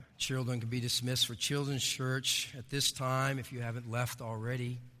Children can be dismissed for Children's Church at this time if you haven't left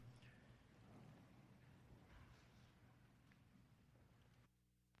already.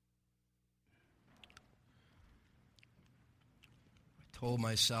 I told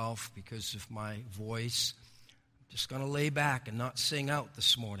myself, because of my voice, I'm just going to lay back and not sing out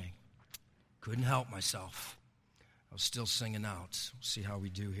this morning. Couldn't help myself. I was still singing out. We'll see how we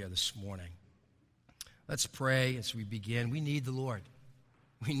do here this morning. Let's pray as we begin. We need the Lord.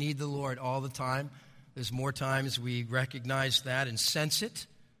 We need the Lord all the time. There's more times we recognize that and sense it.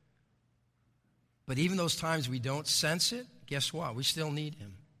 But even those times we don't sense it, guess what? We still need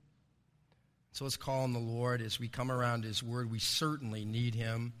Him. So let's call on the Lord as we come around His Word. We certainly need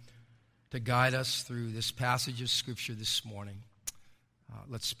Him to guide us through this passage of Scripture this morning.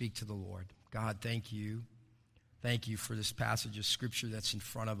 Let's speak to the Lord. God, thank you. Thank you for this passage of Scripture that's in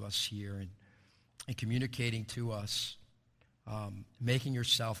front of us here and communicating to us. Making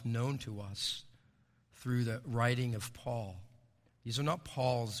yourself known to us through the writing of Paul. These are not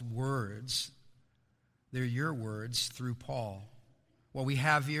Paul's words. They're your words through Paul. What we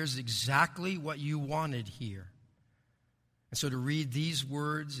have here is exactly what you wanted here. And so to read these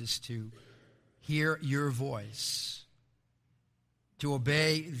words is to hear your voice. To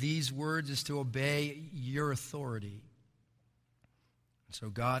obey these words is to obey your authority. And so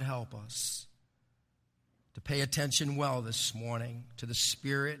God, help us to pay attention well this morning to the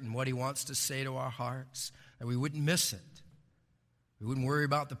Spirit and what He wants to say to our hearts, that we wouldn't miss it. We wouldn't worry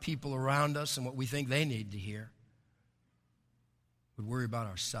about the people around us and what we think they need to hear. We'd worry about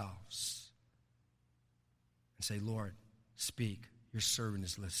ourselves and say, Lord, speak. Your servant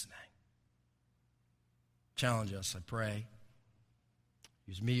is listening. Challenge us, I pray.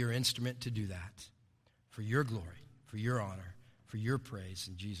 Use me, your instrument, to do that for your glory, for your honor, for your praise.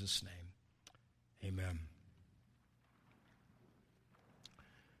 In Jesus' name, amen.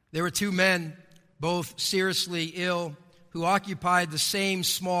 There were two men, both seriously ill, who occupied the same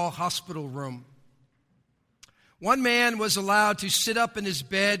small hospital room. One man was allowed to sit up in his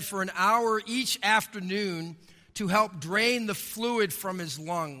bed for an hour each afternoon to help drain the fluid from his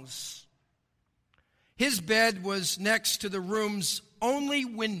lungs. His bed was next to the room's only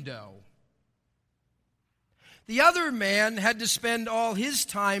window. The other man had to spend all his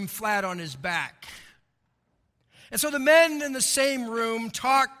time flat on his back. And so the men in the same room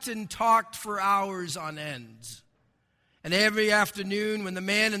talked and talked for hours on end. And every afternoon when the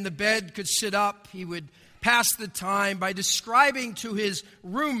man in the bed could sit up, he would pass the time by describing to his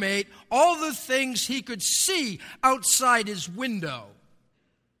roommate all the things he could see outside his window.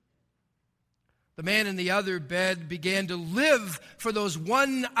 The man in the other bed began to live for those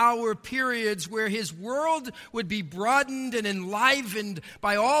 1 hour periods where his world would be broadened and enlivened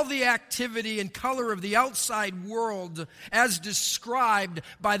by all the activity and color of the outside world as described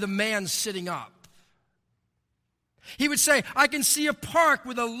by the man sitting up. He would say, I can see a park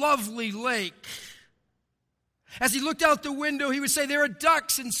with a lovely lake. As he looked out the window, he would say, there are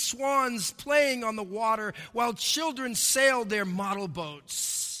ducks and swans playing on the water while children sailed their model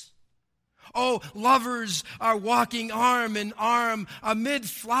boats. Oh, lovers are walking arm in arm amid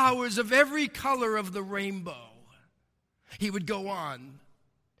flowers of every color of the rainbow. He would go on.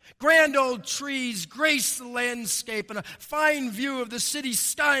 Grand old trees grace the landscape, and a fine view of the city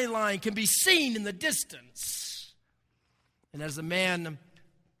skyline can be seen in the distance. And as the man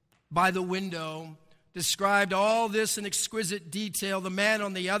by the window described all this in exquisite detail, the man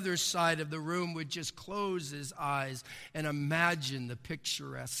on the other side of the room would just close his eyes and imagine the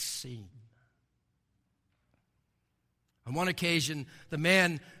picturesque scene. On one occasion, the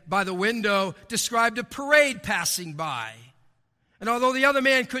man by the window described a parade passing by. And although the other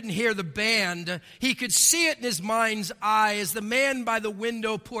man couldn't hear the band, he could see it in his mind's eye as the man by the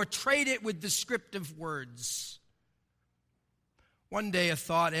window portrayed it with descriptive words. One day a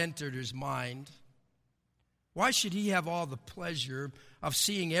thought entered his mind. Why should he have all the pleasure of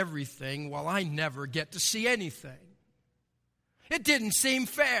seeing everything while I never get to see anything? It didn't seem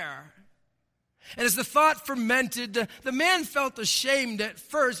fair. And as the thought fermented, the man felt ashamed at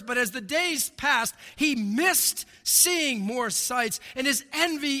first, but as the days passed, he missed seeing more sights, and his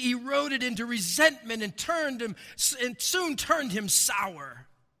envy eroded into resentment and soon turned him sour.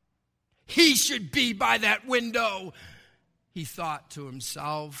 He should be by that window, he thought to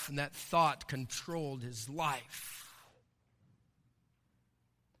himself, and that thought controlled his life.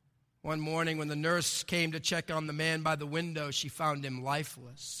 One morning when the nurse came to check on the man by the window, she found him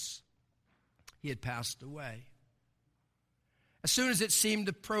lifeless. He had passed away. As soon as it seemed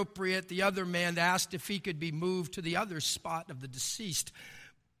appropriate, the other man asked if he could be moved to the other spot of the deceased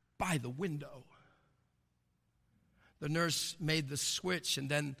by the window. The nurse made the switch and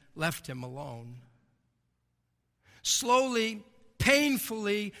then left him alone. Slowly,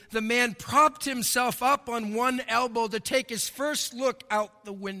 painfully, the man propped himself up on one elbow to take his first look out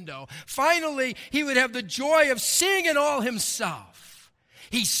the window. Finally, he would have the joy of seeing it all himself.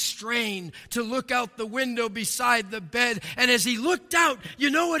 He strained to look out the window beside the bed, and as he looked out, you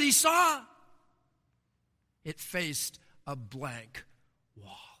know what he saw? It faced a blank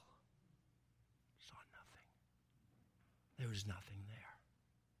wall. Saw nothing. There was nothing there.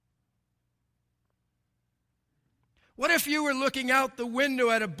 What if you were looking out the window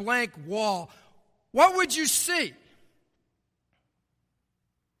at a blank wall? What would you see?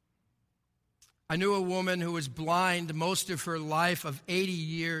 I knew a woman who was blind most of her life of 80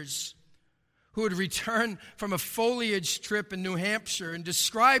 years, who had returned from a foliage trip in New Hampshire and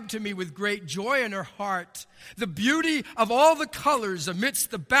described to me with great joy in her heart the beauty of all the colors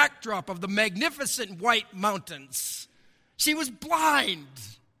amidst the backdrop of the magnificent white mountains. She was blind.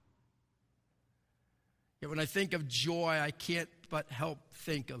 Yet when I think of joy, I can't but help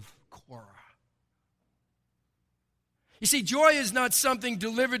think of Cora. You see, joy is not something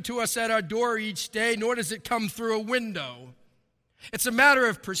delivered to us at our door each day, nor does it come through a window. It's a matter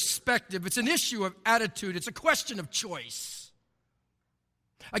of perspective. It's an issue of attitude. It's a question of choice.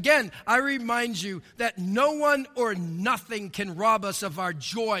 Again, I remind you that no one or nothing can rob us of our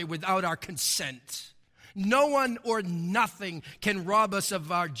joy without our consent. No one or nothing can rob us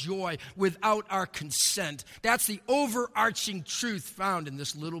of our joy without our consent. That's the overarching truth found in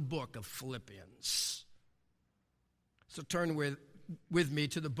this little book of Philippians. So turn with me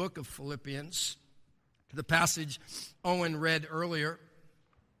to the book of Philippians, to the passage Owen read earlier.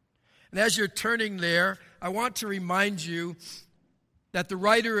 And as you're turning there, I want to remind you that the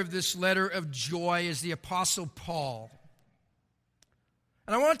writer of this letter of joy is the Apostle Paul.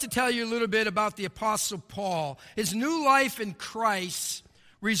 And I want to tell you a little bit about the Apostle Paul. His new life in Christ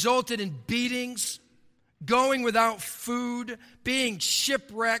resulted in beatings, going without food, being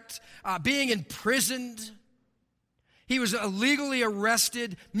shipwrecked, being imprisoned. He was illegally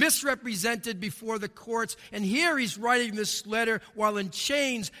arrested, misrepresented before the courts, and here he's writing this letter while in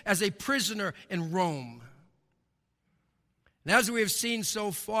chains as a prisoner in Rome. And as we have seen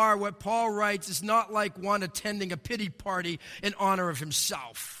so far, what Paul writes is not like one attending a pity party in honor of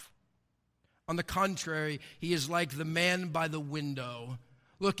himself. On the contrary, he is like the man by the window,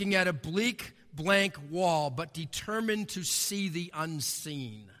 looking at a bleak, blank wall, but determined to see the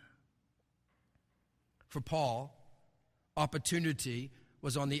unseen. For Paul, opportunity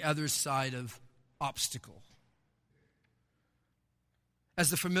was on the other side of obstacle. As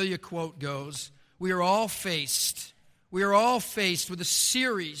the familiar quote goes, we are all faced with a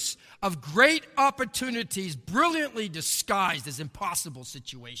series of great opportunities brilliantly disguised as impossible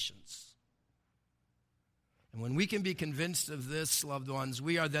situations. And when we can be convinced of this, loved ones,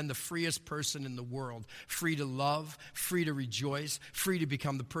 we are then the freest person in the world, free to love, free to rejoice, free to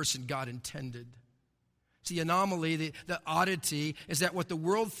become the person God intended. See, the anomaly, the oddity, is that what the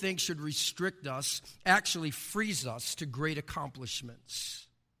world thinks should restrict us actually frees us to great accomplishments.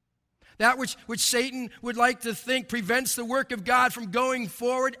 That which Satan would like to think prevents the work of God from going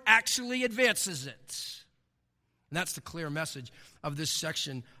forward actually advances it. And that's the clear message of this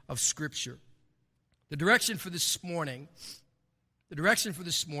section of Scripture. The direction for this morning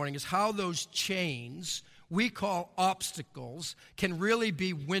is how those chains we call obstacles can really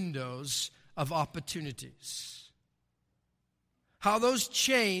be windows of opportunities. How those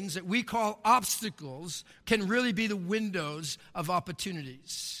chains that we call obstacles can really be the windows of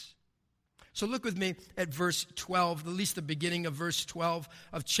opportunities. So look with me at verse 12, at least the beginning of verse 12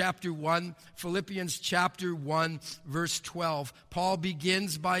 of chapter 1, Philippians chapter 1, verse 12. Paul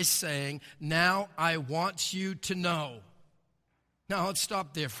begins by saying, "Now I want you to know." Now let's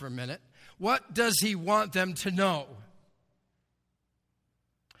stop there for a minute. What does he want them to know?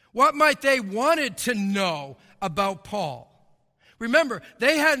 What might they wanted to know about Paul? Remember,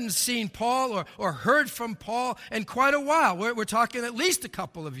 they hadn't seen Paul or heard from Paul in quite a while. We're talking at least a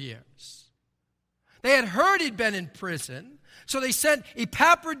couple of years. They had heard he'd been in prison, so they sent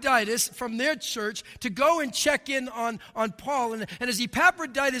Epaphroditus from their church to go and check in on Paul. And as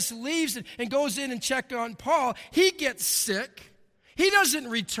Epaphroditus leaves and goes in and checks on Paul, he gets sick. He doesn't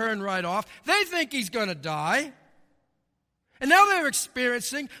return right off. They think he's going to die. And now they're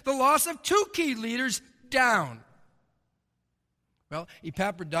experiencing the loss of two key leaders down. Well,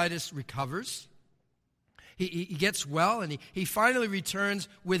 Epaphroditus recovers. He gets well, and he finally returns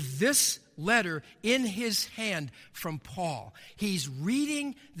with this letter in his hand from Paul. He's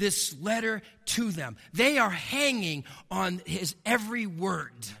reading this letter to them. They are hanging on his every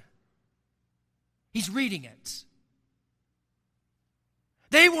word. He's reading it.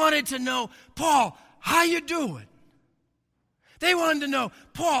 They wanted to know, Paul, how you doing? They wanted to know,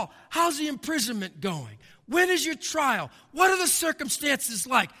 Paul, how's the imprisonment going? When is your trial? What are the circumstances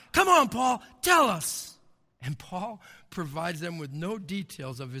like? Come on, Paul, tell us. And Paul provides them with no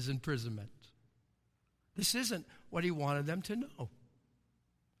details of his imprisonment. This isn't what he wanted them to know.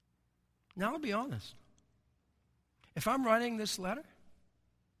 Now, I'll be honest. If I'm writing this letter,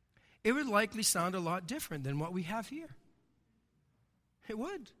 it would likely sound a lot different than what we have here. It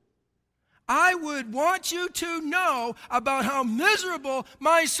would. I would want you to know about how miserable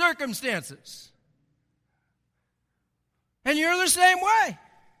my circumstances. And you're the same way.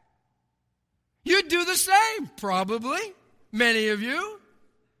 You'd do the same, probably, many of you.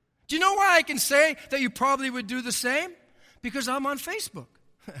 Do you know why I can say that you probably would do the same? Because I'm on Facebook.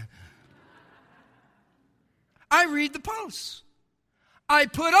 I read the posts. I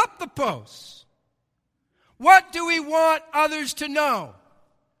put up the posts. What do we want others to know?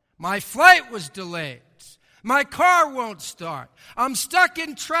 My flight was delayed. My car won't start. I'm stuck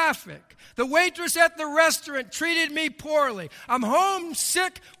in traffic. The waitress at the restaurant treated me poorly. I'm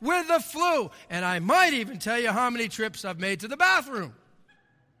homesick with the flu. And I might even tell you how many trips I've made to the bathroom.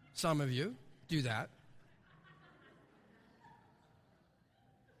 Some of you do that.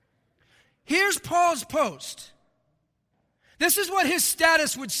 Here's Paul's post. This is what his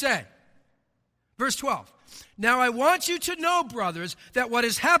status would say. Verse 12. Now I want you to know, brothers, that what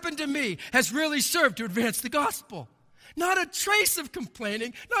has happened to me has really served to advance the gospel. Not a trace of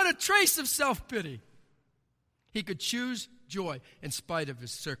complaining, not a trace of self-pity. He could choose joy in spite of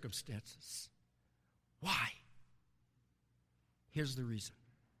his circumstances. Why? Here's the reason.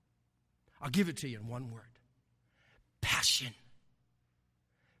 I'll give it to you in one word. Passion.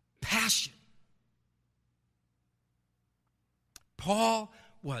 Passion. Paul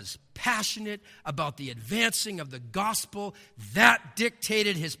was passionate about the advancing of the gospel. That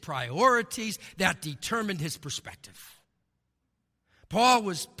dictated his priorities. That determined his perspective. Paul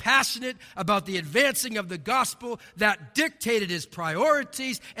was passionate about the advancing of the gospel. That dictated his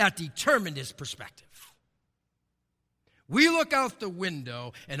priorities. That determined his perspective. We look out the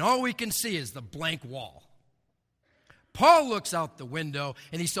window and all we can see is the blank wall. Paul looks out the window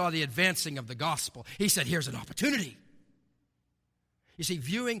and he saw the advancing of the gospel. He said, here's an opportunity. You see,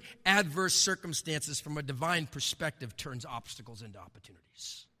 viewing adverse circumstances from a divine perspective turns obstacles into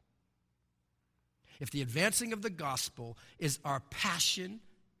opportunities. If the advancing of the gospel is our passion,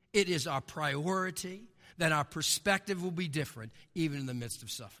 it is our priority, then our perspective will be different even in the midst of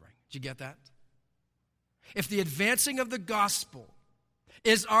suffering. Did you get that? If the advancing of the gospel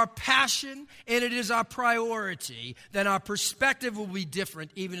is our passion and it is our priority, then our perspective will be different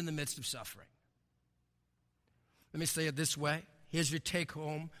even in the midst of suffering. Let me say it this way. Here's your take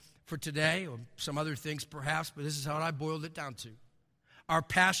home for today, or some other things perhaps, but this is how I boiled it down to. Our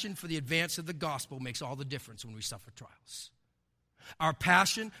passion for the advance of the gospel makes all the difference when we suffer trials. Our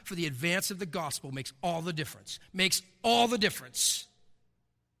passion for the advance of the gospel makes all the difference. Makes all the difference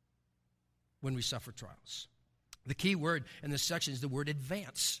when we suffer trials. The key word in this section is the word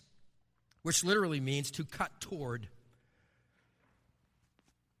advance, which literally means to cut toward.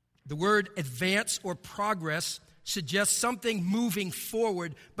 The word advance or progress suggests something moving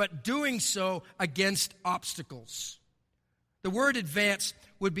forward, but doing so against obstacles. The word advance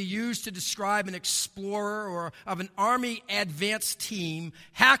would be used to describe an explorer or of an army advance team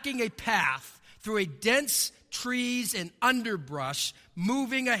hacking a path through a dense trees and underbrush,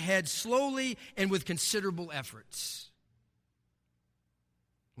 moving ahead slowly and with considerable efforts.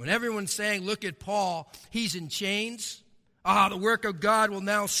 When everyone's saying, look at Paul, he's in chains. The work of God will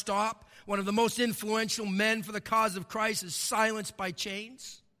now stop. One of the most influential men for the cause of Christ is silenced by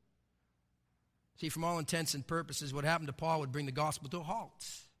chains. See, from all intents and purposes, what happened to Paul would bring the gospel to a halt.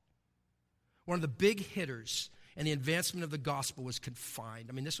 One of the big hitters in the advancement of the gospel was confined.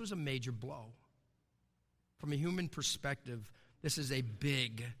 I mean, this was a major blow. From a human perspective, this is a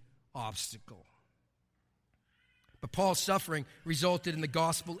big obstacle. But Paul's suffering resulted in the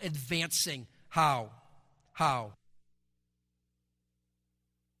gospel advancing. How?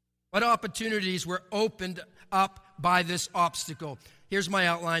 What opportunities were opened up by this obstacle? Here's my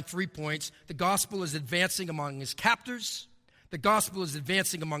outline, 3 points. The gospel is advancing among his captors. The gospel is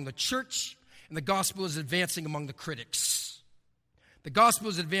advancing among the church. And the gospel is advancing among the critics. The gospel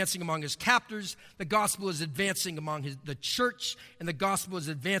is advancing among his captors. The gospel is advancing among the church. And the gospel is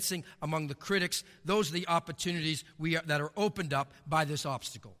advancing among the critics. Those are the opportunities that are opened up by this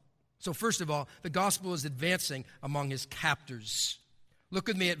obstacle. So first of all, the gospel is advancing among his captors. Look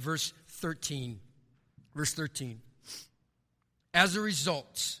with me at verse 13. Verse 13. As a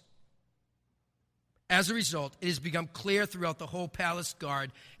result As a result, it has become clear throughout the whole palace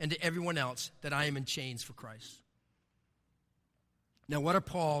guard and to everyone else that I am in chains for Christ. Now, what are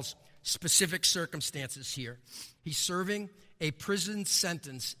Paul's specific circumstances here? He's serving a prison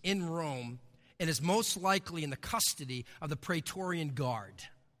sentence in Rome and is most likely in the custody of the Praetorian Guard.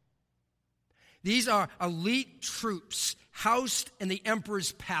 These are elite troops housed in the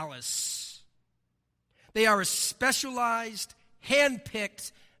emperor's palace. They are a specialized,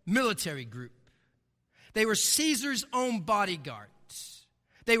 hand-picked military group. They were Caesar's own bodyguards.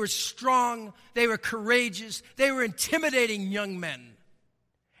 They were strong, they were courageous, they were intimidating young men.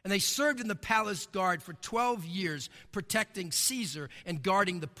 And they served in the palace guard for 12 years, protecting Caesar and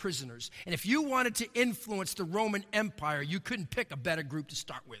guarding the prisoners. And if you wanted to influence the Roman Empire, you couldn't pick a better group to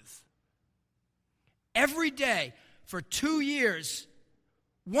start with. Every day for 2 years,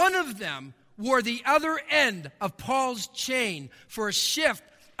 one of them wore the other end of Paul's chain for a shift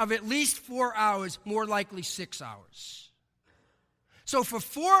of at least 4 hours, more likely 6 hours. So for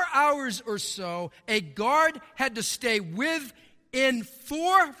 4 hours or so, a guard had to stay within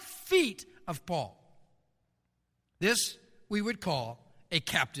 4 feet of Paul. This we would call a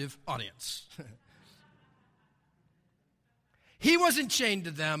captive audience. He wasn't chained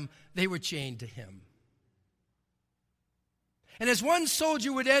to them, they were chained to him. And as one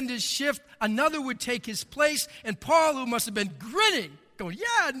soldier would end his shift, another would take his place, and Paul, who must have been grinning, going,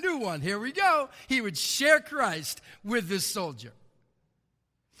 yeah, a new one, here we go. He would share Christ with this soldier.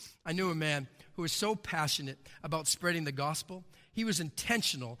 I knew a man who was so passionate about spreading the gospel, he was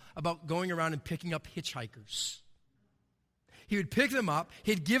intentional about going around and picking up hitchhikers. He would pick them up,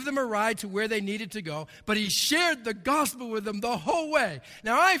 he'd give them a ride to where they needed to go, but he shared the gospel with them the whole way.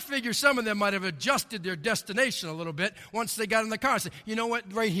 Now, I figure some of them might have adjusted their destination a little bit once they got in the car and said, you know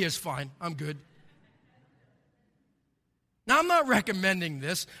what, right here is fine, I'm good. Now, I'm not recommending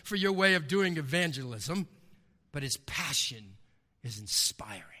this for your way of doing evangelism, but his passion is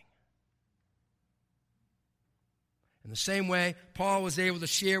inspiring. In the same way, Paul was able to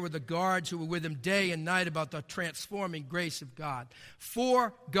share with the guards who were with him day and night about the transforming grace of God.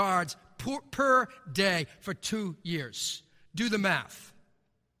 4 guards per day for 2 years. Do the math.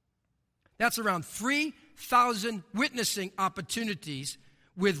 That's around 3,000 witnessing opportunities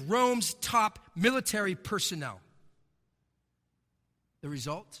with Rome's top military personnel. The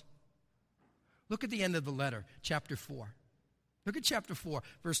result? Look at the end of the letter, chapter 4. Look at chapter 4,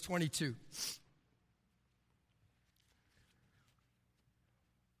 verse 22.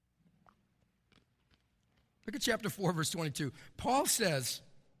 Look at chapter 4, verse 22. Paul says,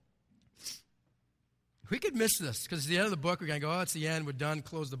 we could miss this because at the end of the book, we're going to go, oh, it's the end, we're done,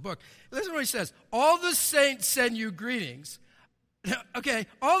 close the book. Listen to what he says. All the saints send you greetings. Okay,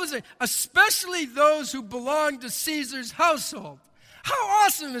 all the saints, especially those who belong to Caesar's household. How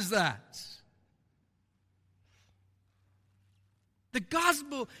awesome is that? The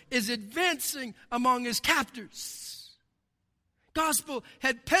gospel is advancing among his captors. Gospel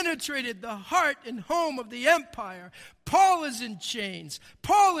had penetrated the heart and home of the empire. Paul is in chains.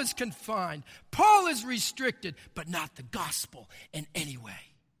 Paul is confined. Paul is restricted, but not the gospel in any way.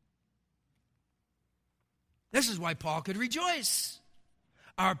 This is why Paul could rejoice.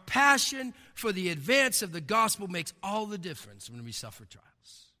 Our passion for the advance of the gospel makes all the difference when we suffer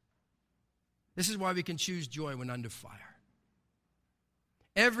trials. This is why we can choose joy when under fire.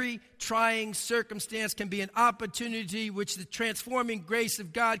 Every trying circumstance can be an opportunity which the transforming grace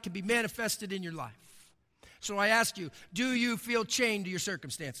of God can be manifested in your life. So I ask you, do you feel chained to your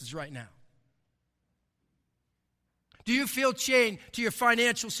circumstances right now? Do you feel chained to your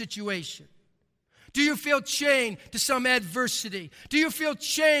financial situation? Do you feel chained to some adversity? Do you feel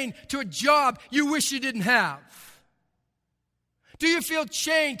chained to a job you wish you didn't have? Do you feel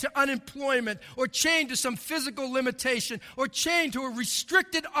chained to unemployment or chained to some physical limitation or chained to a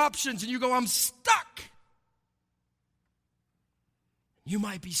restricted options and you go, I'm stuck? You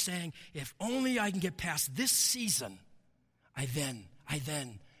might be saying, if only I can get past this season, I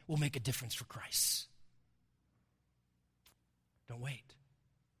then will make a difference for Christ. Don't wait.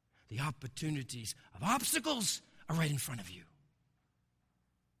 The opportunities of obstacles are right in front of you.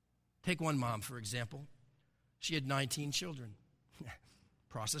 Take one mom, for example. She had 19 children.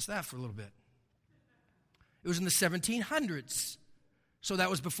 Process that for a little bit. It was in the 1700s. So that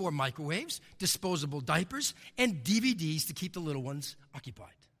was before microwaves, disposable diapers, and DVDs to keep the little ones occupied.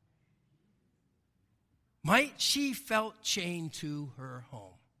 Might she felt chained to her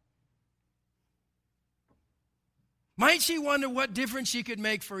home? Might she wonder what difference she could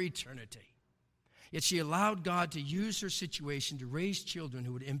make for eternity? Yet she allowed God to use her situation to raise children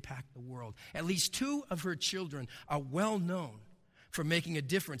who would impact the world. At least 2 of her children are well known. for making a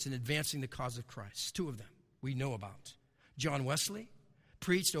difference in advancing the cause of Christ. Two of them we know about. John Wesley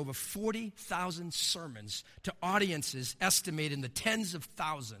preached over 40,000 sermons to audiences estimated in the tens of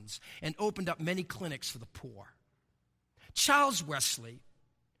thousands and opened up many clinics for the poor. Charles Wesley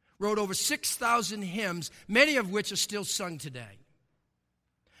wrote over 6,000 hymns, many of which are still sung today.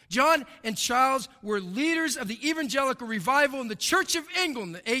 John and Charles were leaders of the evangelical revival in the Church of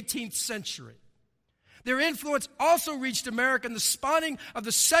England in the 18th century. Their influence also reached America in the spawning of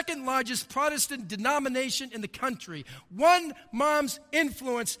the second largest Protestant denomination in the country. One mom's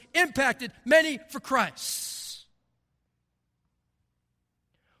influence impacted many for Christ.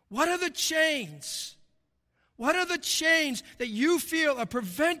 What are the chains? What are the chains that you feel are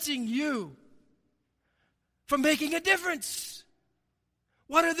preventing you from making a difference?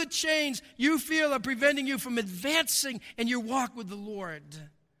 What are the chains you feel are preventing you from advancing in your walk with the Lord?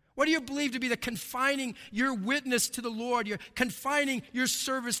 What do you believe to be the confining your witness to the Lord, your confining your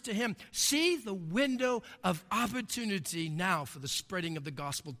service to Him? See the window of opportunity now for the spreading of the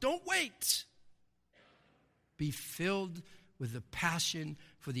gospel. Don't wait. Be filled with the passion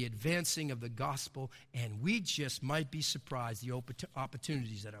for the advancing of the gospel, and we just might be surprised the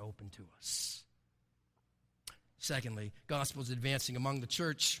opportunities that are open to us. Secondly, gospel is advancing among the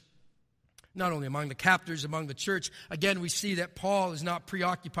church. Not only among the captors, among the church. Again, we see that Paul is not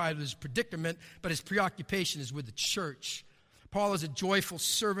preoccupied with his predicament, but his preoccupation is with the church. Paul is a joyful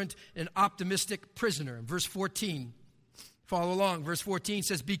servant, an optimistic prisoner. In verse 14, follow along. Verse 14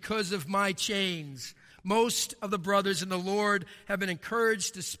 says, because of my chains, most of the brothers in the Lord have been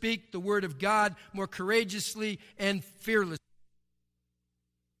encouraged to speak the word of God more courageously and fearlessly.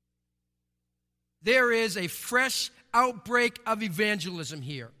 There is a fresh outbreak of evangelism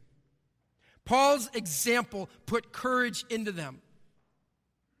here. Paul's example put courage into them.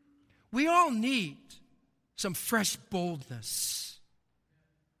 We all need some fresh boldness.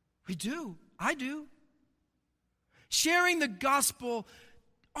 We do. I do. Sharing the gospel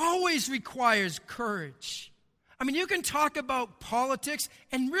always requires courage. I mean, you can talk about politics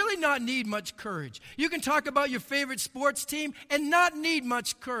and really not need much courage. You can talk about your favorite sports team and not need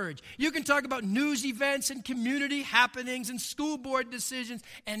much courage. You can talk about news events and community happenings and school board decisions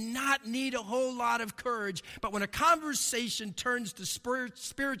and not need a whole lot of courage. But when a conversation turns to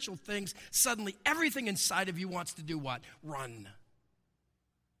spiritual things, suddenly everything inside of you wants to do what? Run.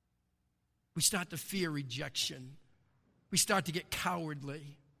 We start to fear rejection. We start to get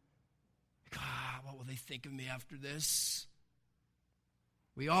cowardly. What will they think of me after this?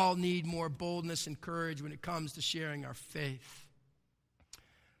 We all need more boldness and courage when it comes to sharing our faith.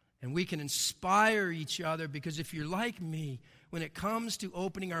 And we can inspire each other because if you're like me, when it comes to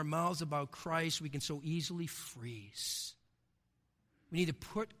opening our mouths about Christ, we can so easily freeze. We need to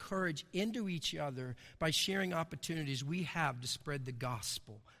put courage into each other by sharing opportunities we have to spread the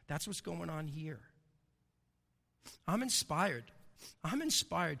gospel. That's what's going on here. I'm inspired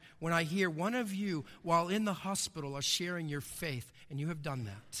when I hear one of you, while in the hospital, are sharing your faith, and you have done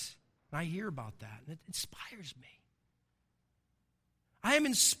that. And I hear about that, and it inspires me. I am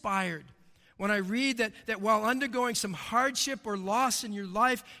inspired when I read that while undergoing some hardship or loss in your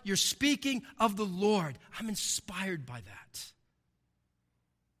life, you're speaking of the Lord. I'm inspired by that.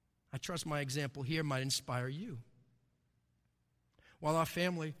 I trust my example here might inspire you. While our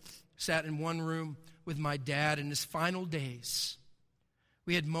family sat in one room with my dad in his final days,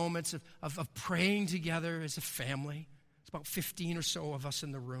 we had moments of praying together as a family. It's about 15 or so of us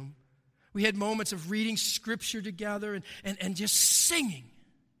in the room. We had moments of reading Scripture together and just singing.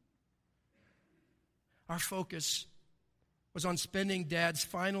 Our focus was on spending Dad's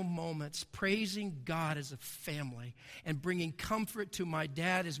final moments praising God as a family and bringing comfort to my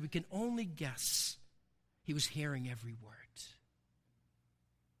dad as we can only guess he was hearing every word.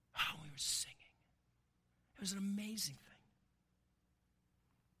 Oh, we were singing. It was an amazing thing.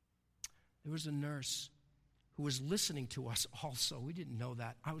 There was a nurse who was listening to us also. We didn't know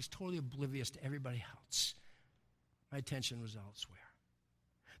that. I was totally oblivious to everybody else. My attention was elsewhere.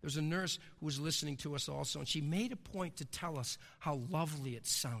 There was a nurse who was listening to us also, and she made a point to tell us how lovely it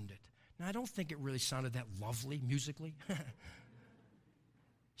sounded. Now, I don't think it really sounded that lovely musically.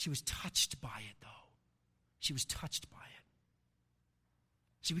 She was touched by it, though. She was touched by it.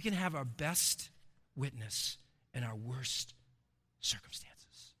 See, we can have our best witness in our worst circumstances.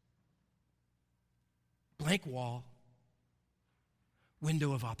 Blank wall,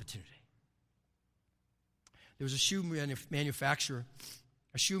 window of opportunity. There was a shoe manufacturer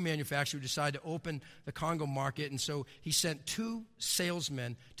who decided to open the Congo market, and so he sent 2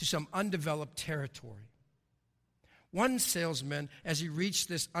 salesmen to some undeveloped territory. One salesman, as he reached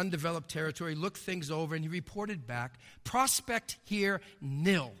this undeveloped territory, looked things over and he reported back, prospect here,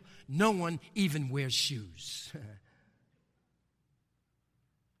 nil. No one even wears shoes.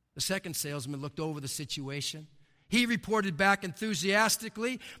 The second salesman looked over the situation. He reported back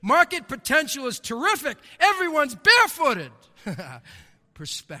enthusiastically, market potential is terrific. Everyone's barefooted.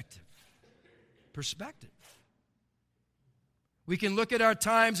 Perspective. We can look at our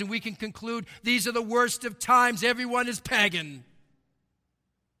times and we can conclude these are the worst of times. Everyone is pagan.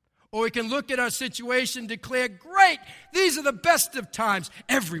 Or we can look at our situation and declare, great, these are the best of times.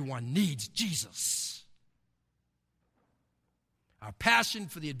 Everyone needs Jesus. Our passion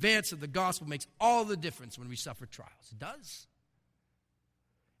for the advance of the gospel makes all the difference when we suffer trials. It does.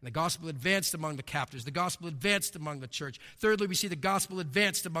 And the gospel advanced among the captives. The gospel advanced among the church. Thirdly, we see the gospel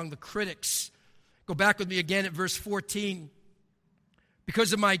advanced among the critics. Go back with me again at verse 14.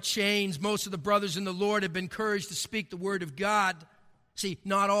 Because of my chains, most of the brothers in the Lord have been encouraged to speak the word of God. See,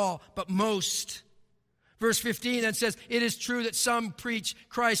 not all, but most. Verse 15 then says, it is true that some preach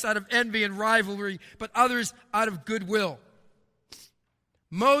Christ out of envy and rivalry, but others out of goodwill.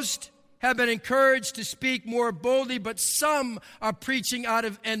 Most have been encouraged to speak more boldly, but some are preaching out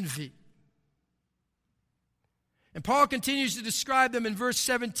of envy. And Paul continues to describe them in verse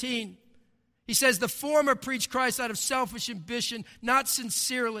 17. He says, the former preach Christ out of selfish ambition, not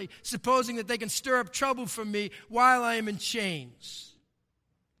sincerely, supposing that they can stir up trouble for me while I am in chains.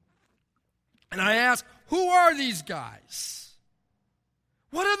 And I ask, who are these guys?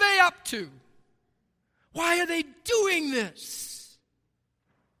 What are they up to? Why are they doing this?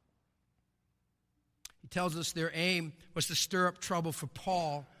 He tells us their aim was to stir up trouble for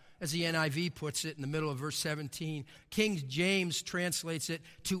Paul, as the NIV puts it in the middle of verse 17. King James translates it,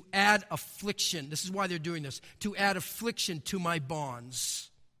 to add affliction. This is why they're doing this. To add affliction to my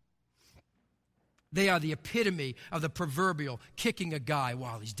bonds. They are the epitome of the proverbial kicking a guy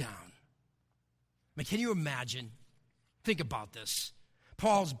while he's down. I mean, can you imagine? Think about this.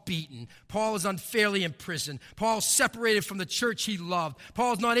 Paul's beaten. Paul is unfairly imprisoned. Paul's separated from the church he loved.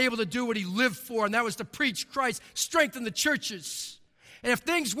 Paul's not able to do what he lived for, and that was to preach Christ, strengthen the churches. And if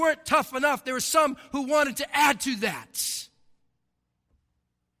things weren't tough enough, there were some who wanted to add to that.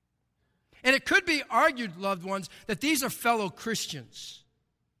 And it could be argued, loved ones, that these are fellow Christians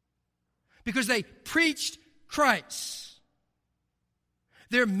because they preached Christ.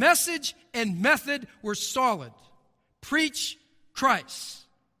 Their message and method were solid. Preach Christ.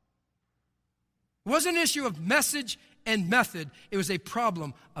 It wasn't an issue of message and method. It was a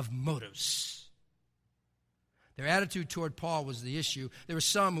problem of motives. Their attitude toward Paul was the issue. There were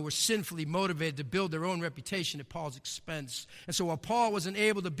some who were sinfully motivated to build their own reputation at Paul's expense. And so while Paul wasn't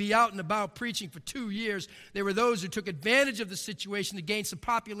able to be out and about preaching for 2 years, there were those who took advantage of the situation to gain some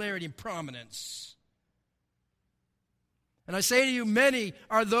popularity and prominence. And I say to you, many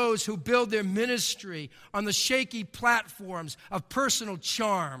are those who build their ministry on the shaky platforms of personal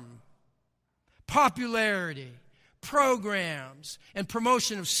charm, popularity, programs, and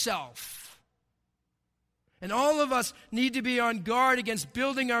promotion of self. And all of us need to be on guard against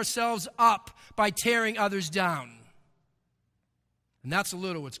building ourselves up by tearing others down. And that's a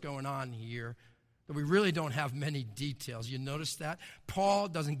little what's going on here, but we really don't have many details. You notice that? Paul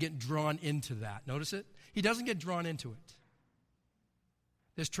doesn't get drawn into that. Notice it? He doesn't get drawn into it.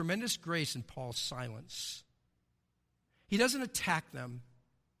 There's tremendous grace in Paul's silence. He doesn't attack them.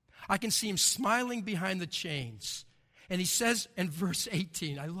 I can see him smiling behind the chains. And he says in verse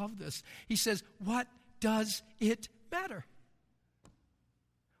 18, I love this. He says, what does it matter?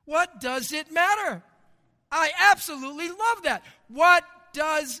 What does it matter? I absolutely love that. What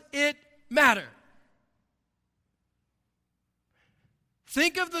does it matter?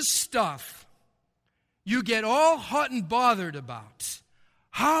 Think of the stuff you get all hot and bothered about.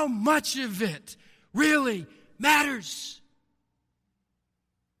 How much of it really matters?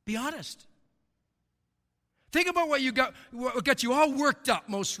 Be honest. Think about what got you all worked up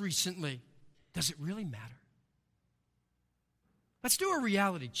most recently. Does it really matter? Let's do a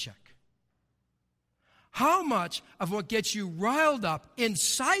reality check. How much of what gets you riled up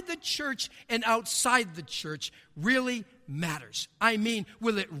inside the church and outside the church really matters? I mean,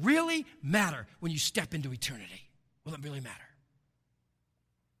 will it really matter when you step into eternity? Will it really matter?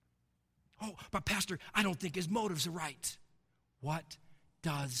 Oh, but Pastor, I don't think his motives are right. What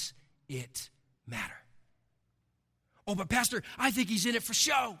does it matter? Oh, but Pastor, I think he's in it for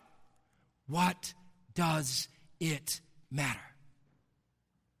show. What does it matter?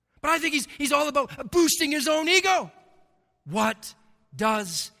 But I think he's all about boosting his own ego. What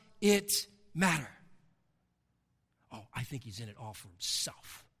does it matter? Oh, I think he's in it all for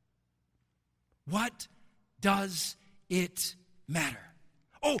himself. What does it matter?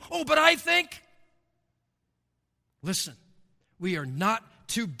 Oh, but I think. Listen, we are not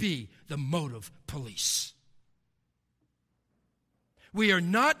to be the motive police. We are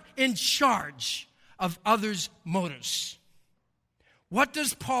not in charge of others' motives. What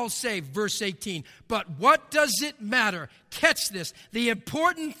does Paul say, verse 18? But what does it matter? Catch this. The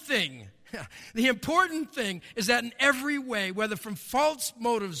important thing is that in every way, whether from false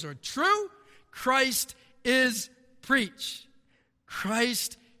motives or true, Christ is preached.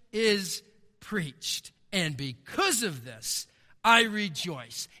 Christ is preached. And because of this, I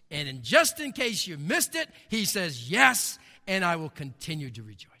rejoice. And just in case you missed it, he says, yes, and I will continue to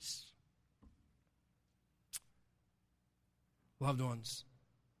rejoice. Loved ones,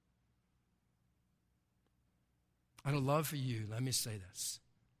 out of love for you, let me say this.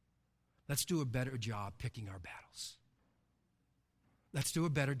 Let's do a better job picking our battles. Let's do a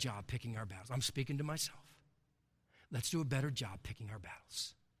better job picking our battles. I'm speaking to myself. Let's do a better job picking our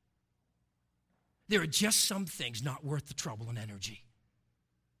battles. There are just some things not worth the trouble and energy.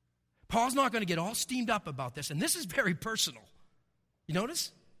 Paul's not going to get all steamed up about this, and this is very personal. You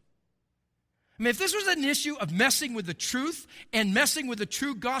notice? I mean, if this was an issue of messing with the truth and messing with the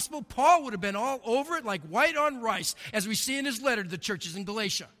true gospel, Paul would have been all over it like white on rice, as we see in his letter to the churches in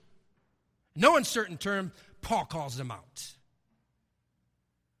Galatia. No uncertain term, Paul calls them out.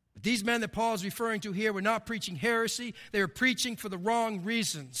 But these men that Paul is referring to here were not preaching heresy. They were preaching for the wrong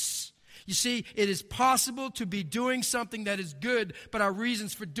reasons. You see, it is possible to be doing something that is good, but our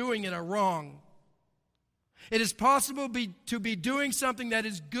reasons for doing it are wrong. It is possible to be doing something that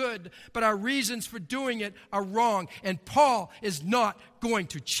is good, but our reasons for doing it are wrong. And Paul is not going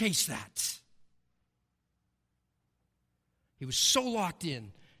to chase that. He was so locked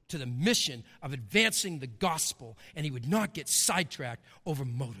in to the mission of advancing the gospel, and he would not get sidetracked over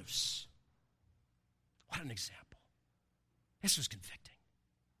motives. What an example. This was convicting.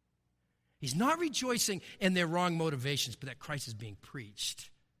 He's not rejoicing in their wrong motivations, but that Christ is being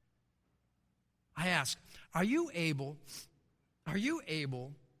preached. I ask, Pastor,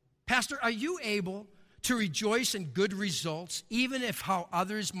 are you able to rejoice in good results, even if how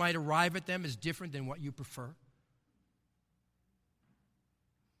others might arrive at them is different than what you prefer?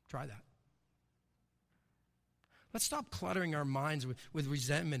 Try that. Let's stop cluttering our minds with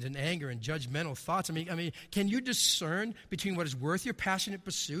resentment and anger and judgmental thoughts. I mean, can you discern between what is worth your passionate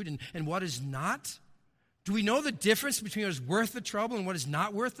pursuit and what is not? Do we know the difference between what is worth the trouble and what is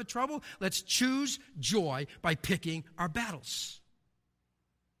not worth the trouble? Let's choose joy by picking our battles.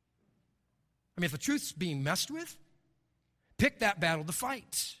 I mean, if the truth's being messed with, pick that battle to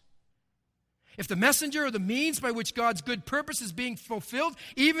fight. If the messenger or the means by which God's good purpose is being fulfilled,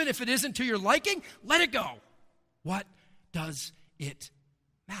 even if it isn't to your liking, let it go. What does it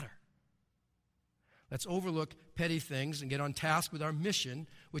matter? Let's overlook petty things and get on task with our mission,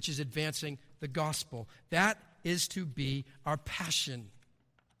 which is advancing the gospel. That is to be our passion.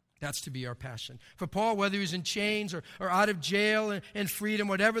 That's to be our passion. For Paul, whether he was in chains or out of jail and freedom,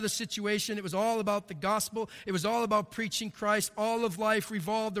 whatever the situation, it was all about the gospel. It was all about preaching Christ. All of life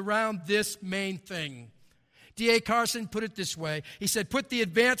revolved around this main thing. D.A. Carson put it this way. He said, put the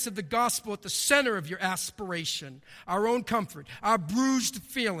advance of the gospel at the center of your aspiration. Our own comfort, our bruised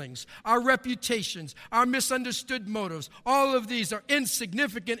feelings, our reputations, our misunderstood motives, all of these are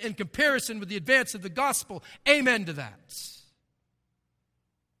insignificant in comparison with the advance of the gospel. Amen to that.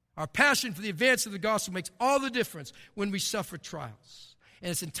 Our passion for the advance of the gospel makes all the difference when we suffer trials.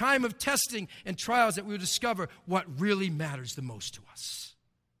 And it's in time of testing and trials that we will discover what really matters the most to us.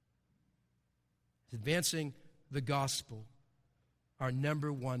 Advancing the gospel, our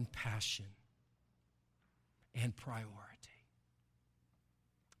number one passion and priority.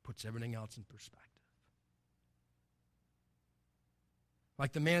 Puts everything else in perspective.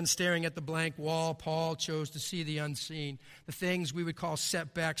 Like the man staring at the blank wall, Paul chose to see the unseen. The things we would call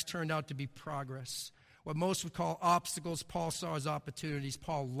setbacks turned out to be progress. What most would call obstacles, Paul saw as opportunities.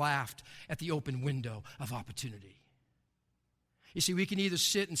 Paul laughed at the open window of opportunity. You see, we can either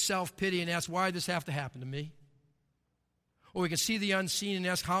sit in self-pity and ask, why did this have to happen to me? Or we can see the unseen and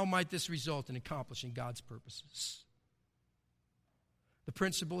ask, how might this result in accomplishing God's purposes? The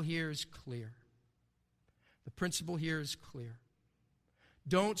principle here is clear. The principle here is clear.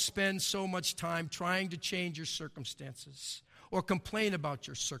 Don't spend so much time trying to change your circumstances or complain about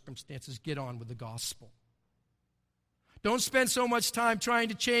your circumstances. Get on with the gospel. Don't spend so much time trying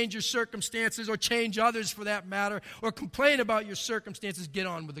to change your circumstances or change others for that matter or complain about your circumstances. Get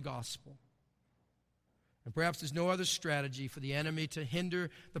on with the gospel. And perhaps there's no other strategy for the enemy to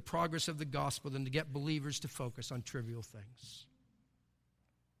hinder the progress of the gospel than to get believers to focus on trivial things.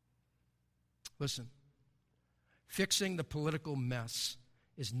 Listen, Fixing the political mess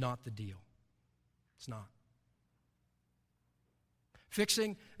is not the deal. It's not.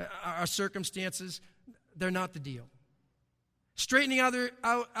 Fixing our circumstances, they're not the deal. Straightening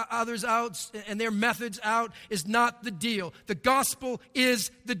others out and their methods out is not the deal. The gospel is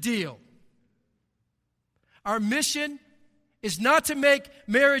the deal. Our mission is not to make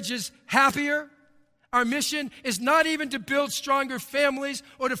marriages happier. Our mission is not even to build stronger families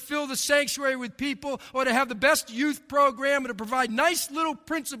or to fill the sanctuary with people or to have the best youth program or to provide nice little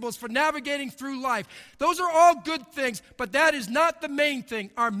principles for navigating through life. Those are all good things, but that is not the main thing.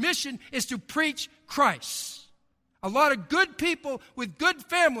 Our mission is to preach Christ. A lot of good people with good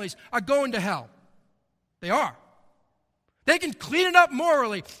families are going to hell. They are. They can clean it up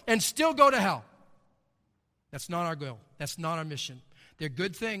morally and still go to hell. That's not our goal. That's not our mission. They're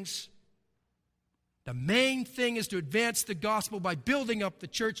good things. The main thing is to advance the gospel by building up the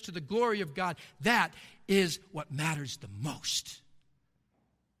church to the glory of God. That is what matters the most.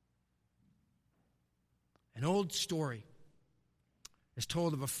 An old story is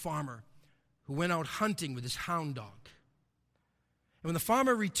told of a farmer who went out hunting with his hound dog. And when the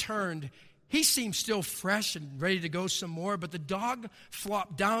farmer returned, he seemed still fresh and ready to go some more, but the dog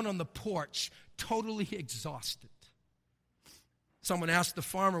flopped down on the porch, totally exhausted. Someone asked the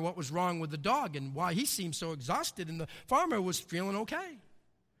farmer what was wrong with the dog and why he seemed so exhausted, and the farmer was feeling okay.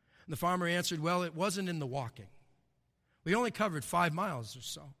 And the farmer answered, well, it wasn't in the walking. We only covered 5 miles or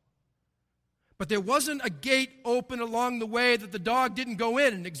so. But there wasn't a gate open along the way that the dog didn't go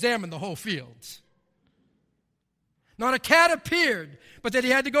in and examine the whole field. Not a cat appeared, but that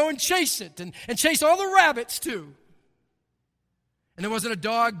he had to go and chase it and chase all the rabbits too. And there wasn't a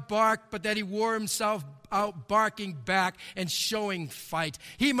dog bark, but that he wore himself out barking back and showing fight.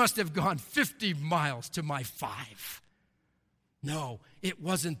 He must have gone 50 miles to my 5. No, it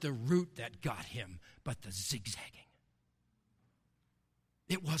wasn't the route that got him, but the zigzagging.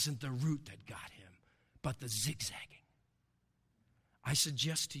 It wasn't the route that got him, but the zigzagging. I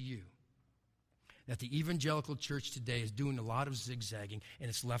suggest to you that the evangelical church today is doing a lot of zigzagging, and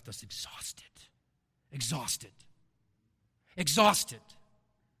it's left us exhausted. Exhausted. Exhausted.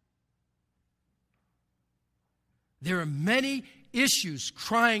 There are many issues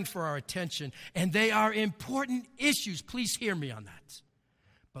crying for our attention, and they are important issues. Please hear me on that.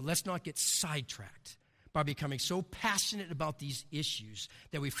 But let's not get sidetracked by becoming so passionate about these issues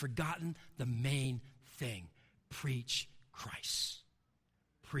that we've forgotten the main thing. Preach Christ.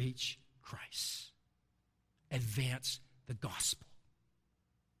 Preach Christ. Advance the gospel.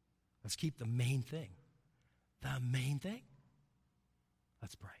 Let's keep the main thing. The main thing.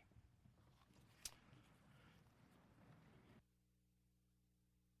 Let's pray.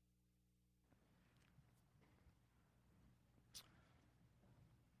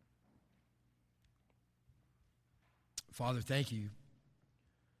 Father, thank you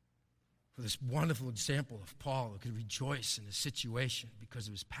for this wonderful example of Paul who could rejoice in his situation because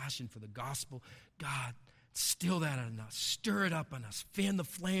of his passion for the gospel. God, still that in us. Stir it up in us. Fan the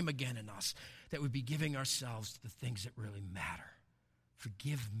flame again in us, that we'd be giving ourselves to the things that really matter.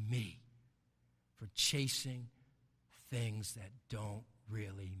 Forgive me for chasing things that don't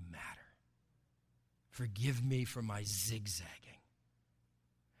really matter. Forgive me for my zigzagging.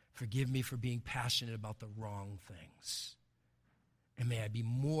 Forgive me for being passionate about the wrong things. And may I be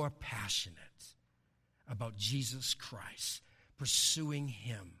more passionate about Jesus Christ, pursuing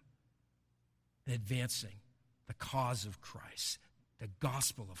him and advancing the cause of Christ, the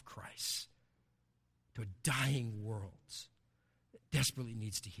gospel of Christ, to a dying world that desperately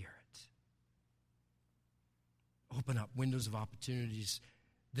needs to hear it. Open up windows of opportunities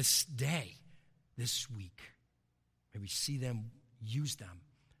this day, this week. May we see them, use them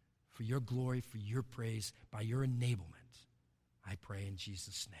for your glory, for your praise, by your enablement. I pray in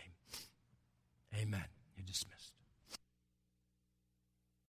Jesus' name. Amen. You're dismissed.